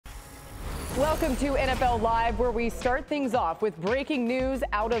Welcome to NFL Live, where we start things off with breaking news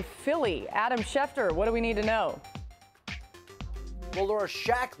out of Philly. Adam Schefter, what do we need to know? Well, Laura,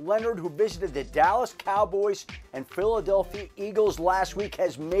 Shaq Leonard, who visited the Dallas Cowboys and Philadelphia Eagles last week,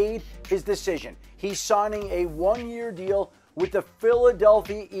 has made his decision. He's signing a one-year deal with the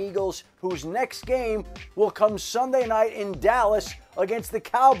Philadelphia Eagles, whose next game will come Sunday night in Dallas against the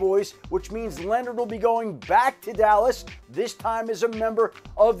Cowboys, which means Leonard will be going back to Dallas, this time as a member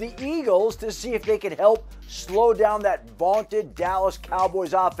of the Eagles, to see if they can help slow down that vaunted Dallas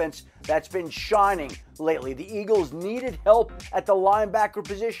Cowboys offense that's been shining lately. The Eagles needed help at the linebacker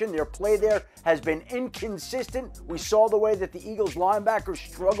position. Their play there has been inconsistent. We saw the way that the Eagles linebackers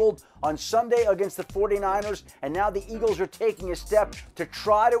struggled on Sunday against the 49ers, and now the Eagles are taking a step to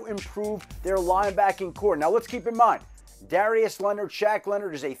try to improve their linebacking core. Now, let's keep in mind, Darius Leonard, Shaq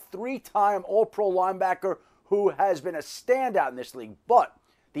Leonard, is a three-time All-Pro linebacker who has been a standout in this league, but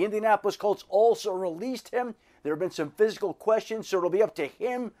the Indianapolis Colts also released him. There have been some physical questions, so it'll be up to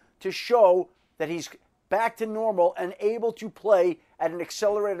him to show that he's back to normal and able to play at an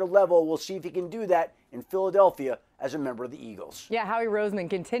accelerated level. We'll see if he can do that in Philadelphia as a member of the Eagles. Yeah, Howie Roseman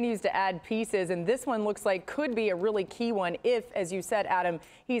continues to add pieces, and this one looks like could be a really key one if, as you said, Adam,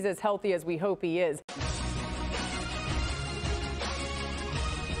 he's as healthy as we hope he is.